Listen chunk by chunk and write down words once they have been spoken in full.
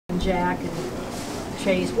Jack and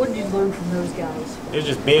Chase. What did you learn from those guys? It's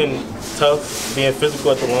just being tough, being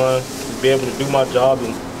physical at the line, just being able to do my job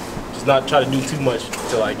and just not try to do too much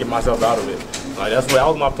to like get myself out of it. Like that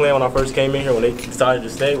was my plan when I first came in here. When they decided to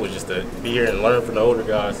stay, was just to be here and learn from the older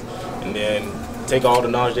guys, and then take all the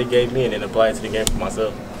knowledge they gave me and then apply it to the game for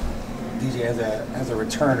myself. DJ, as a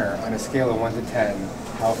returner, on a scale of 1 to 10,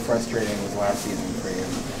 how frustrating was last season for you?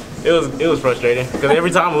 It was frustrating because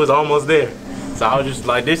every time it was almost there. So I was just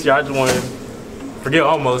like, this year I just wanted to forget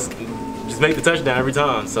almost, just make the touchdown every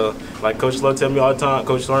time. So like Coach Slow tell me all the time,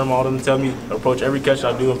 Coach Slurm, all of them tell me, approach every catch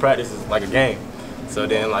I do in practice is like a game. So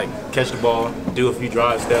then like catch the ball, do a few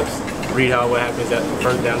drive steps, read what happens at the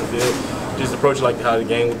first down the field, just approach it like how the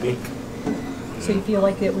game would be. So you feel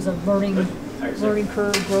like it was a learning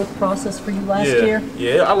curve, growth process for you last year?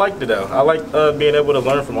 Yeah, I liked it though. I liked being able to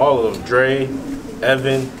learn from all of them. Dre,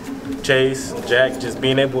 Evan, Chase, Jack, just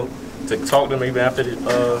being able to talk to them even after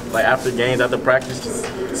after games, after practice, just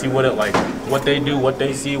see what they do, what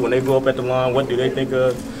they see when they go up at the line, what do they think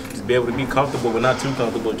of. Just be able to be comfortable but not too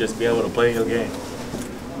comfortable, just be able to play your game.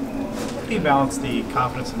 How do you balance the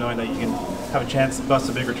confidence of knowing that you can have a chance to bust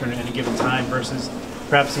a big return at any given time versus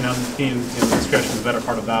perhaps, being discretion is the better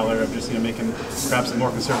part of valor, of just, making perhaps a more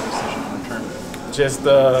conservative decision on return?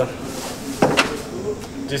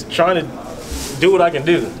 Just trying to do what I can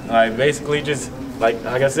do. Like basically just, like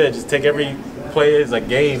I said, just take every play as a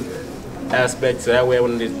game aspect so that way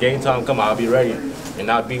when this game time come, I'll be ready and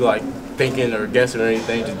not be like thinking or guessing or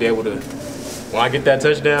anything, just be able to, when I get that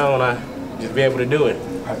touchdown, just be able to do it.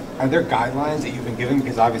 Are there guidelines that you've been given?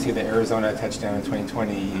 Because obviously the Arizona touchdown in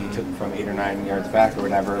 2020 you took from 8 or 9 yards back or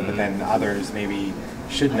whatever, but then others maybe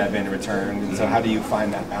shouldn't have been returned. And so how do you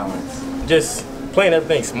find that balance? Just playing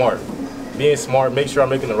everything smart. Being smart, make sure I'm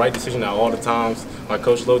making the right decision at all the times. My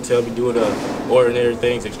Coach Lowe tell me doing the ordinary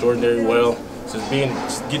things extraordinary well. So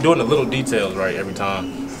just doing the little details right every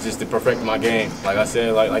time, just to perfect my game. Like I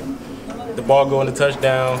said, like the ball going to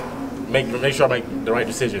touchdown. Make sure I make the right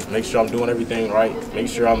decision. Make sure I'm doing everything right. Make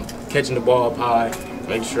sure I'm catching the ball up high.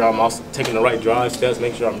 Make sure I'm also taking the right drive steps.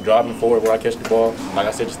 Make sure I'm driving forward where I catch the ball. Like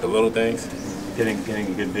I said, just the little things. Getting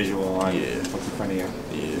a good visual on what's in front of you.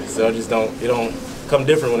 Yeah. So it don't come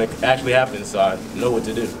different when it actually happens. So I know what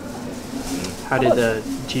to do. How did the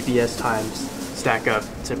GPS times stack up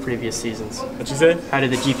to previous seasons? What you said? How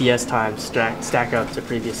did the GPS times stack up to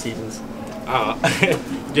previous seasons?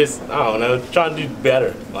 Just, I don't know, trying to do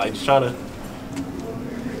better. Like, just trying to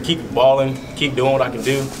keep balling, keep doing what I can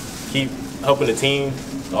do, keep helping the team,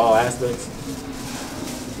 all aspects.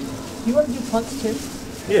 You want to do punts too?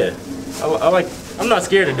 Yeah. I'm not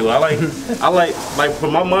scared to do it. like, for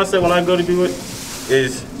my mindset when I go to do it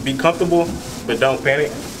is be comfortable, but don't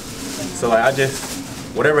panic. So, like,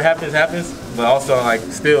 whatever happens, happens, but also, like,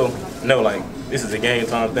 still know, like, this is a game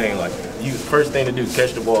time thing. Like, first thing to do,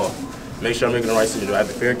 catch the ball. Make sure I'm making the right decision. Do I have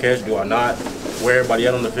the fair catch? Do I not? Where everybody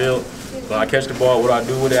at on the field? When I catch the ball, what do I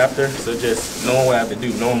do with it after? So just knowing what I have to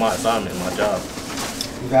do, knowing my assignment, my job.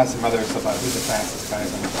 We've asked some others about who the fastest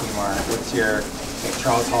guys on the team are. What's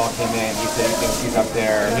Charles Hall came in, he said he thinks he's up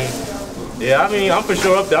there. Yeah, I mean, I'm for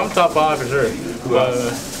sure up there. I'm top 5 for sure. Who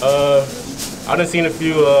else? I done seen a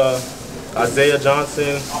few, Isaiah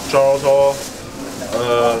Johnson, Charles Hall.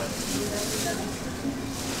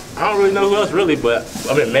 I don't really know who else really, but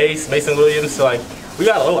I mean Mason Williams. So like we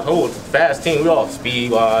got a whole fast team. We all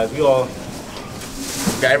speed-wise. We all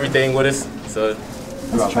got everything with us. So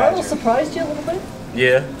has Charles surprised you a little bit?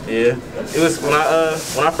 Yeah. It was when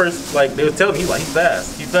I first they was telling me he's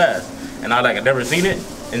fast, and I'd never seen it.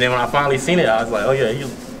 And then when I finally seen it, I was like, oh yeah,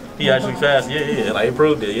 he actually fast. Yeah. Like he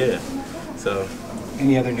proved it. Yeah. So.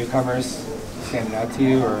 Any other newcomers standing out to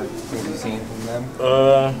you, or things you've seen from them?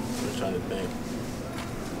 I'm trying to think.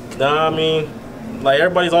 Nah, I mean, like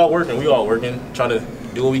everybody's all working. We all working, trying to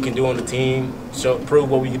do what we can do on the team,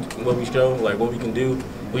 prove what we show, like what we can do.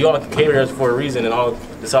 We all came here for a reason, and all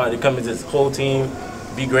decided to come as this whole team,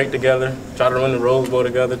 be great together, try to win the Rose Bowl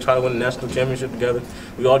together, try to win the national championship together.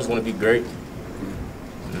 We all just want to be great.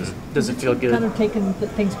 Does it feel good? Kind of taking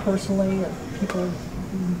things personally, people are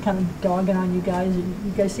kind of dogging on you guys.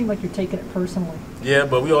 You guys seem like you're taking it personally. Yeah,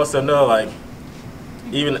 but we also know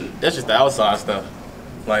even that's just the outside stuff.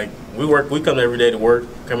 Like we come every day to work,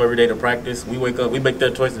 come every day to practice. We wake up, we make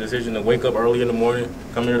that choice, the decision to wake up early in the morning,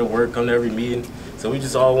 come here to work, come to every meeting. So we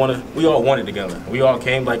all want it together. We all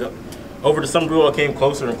came over the summer. We all came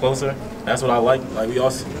closer and closer. That's what I like. Like we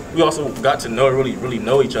also got to really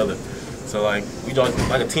know each other. So we just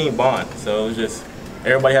like a team bond. So it's just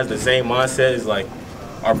everybody has the same mindset. It's like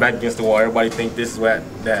our back against the wall. Everybody think this is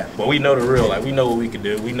that, but we know the real. Like we know what we can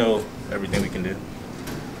do. We know everything we can do.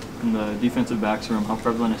 in the defensive backs room, how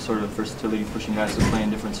prevalent is sort of versatility, pushing guys to play in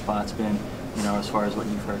different spots been, as far as what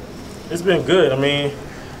you've heard? It's been good. I mean,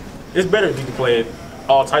 it's better if you can play at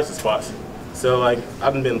all types of spots. So, like,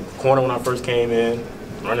 I've been corner when I first came in,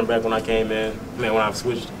 running back when I came in. Then when I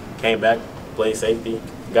switched, came back, played safety,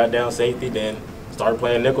 got down safety, then started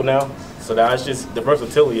playing nickel now. So that's just the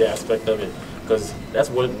versatility aspect of it, because that's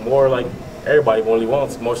what more like everybody really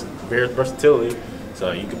wants, more versatility.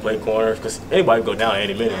 So you can play corner, because anybody can go down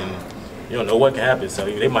any minute, and you don't know what can happen. So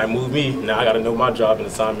they might move me. Now I got to know my job and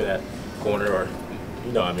assignment at corner, or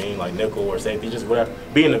you know what I mean, like nickel or safety, just whatever,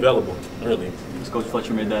 being available, really. Has Coach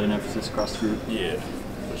Fletcher made that an emphasis across the group? Yeah,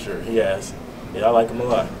 for sure, he has. Yeah, I like him a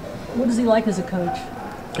lot. What is he like as a coach?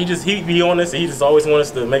 He be on us, and he just always wants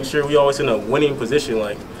us to make sure we always in a winning position.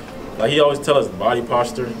 Like he always tell us body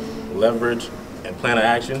posture, leverage, and plan of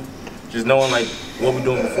action. Just knowing like what we're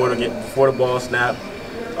doing before the ball snap.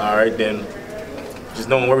 All right, then just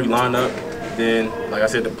knowing where we line up. Then, like I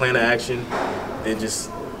said, the plan of action. Then just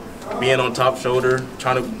being on top shoulder,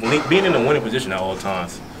 being in a winning position at all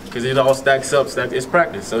times. Because it all stacks up. It's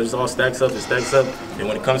practice, so it just all stacks up. It stacks up. And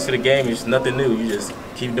when it comes to the game, it's nothing new. You just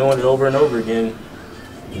keep doing it over and over again.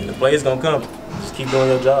 And the play's gonna come. Just keep doing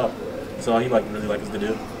your job. That's all he really like us to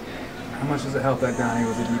do. How much does it help that Donnie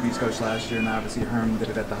was the DB's coach last year, and obviously Herm did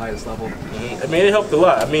it at the highest level? I mean, it helped a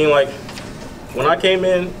lot. I mean, like when I came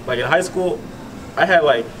in, like in high school, I had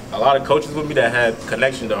like a lot of coaches with me that had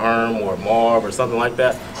connection to Herm or Marv or something like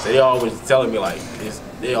that. So they always telling me like,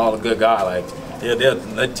 they're all a good guy. Like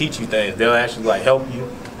they'll teach you things. They'll actually like help you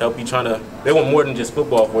they want more than just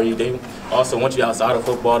football for you. They also want you outside of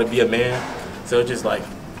football to be a man. So it's just like,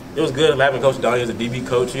 it was good having Coach Donnie as a DB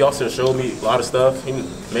coach. He also showed me a lot of stuff. He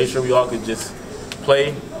made sure we all could just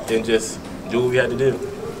play and just do what we had to do.